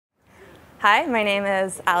Hi, my name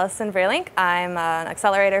is Alysson Vrielink. I'm an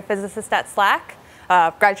accelerator physicist at SLAC,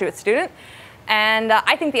 graduate student. And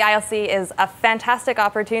I think the ILC is a fantastic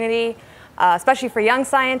opportunity, especially for young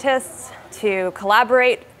scientists, to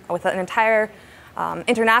collaborate with an entire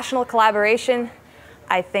international collaboration.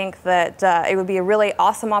 I think that it would be a really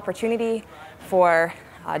awesome opportunity for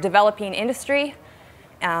developing industry.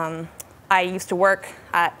 I used to work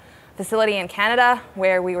at a facility in Canada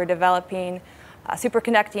where we were developing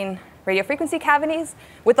superconducting radio frequency cavities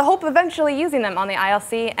with the hope of eventually using them on the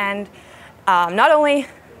ILC. And not only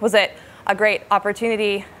was it a great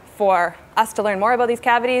opportunity for us to learn more about these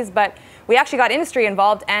cavities, but we actually got industry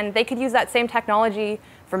involved, and they could use that same technology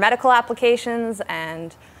for medical applications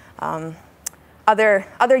and other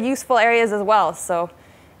useful areas as well. So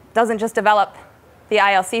it doesn't just develop the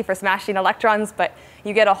ILC for smashing electrons, but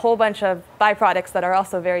you get a whole bunch of byproducts that are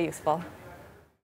also very useful.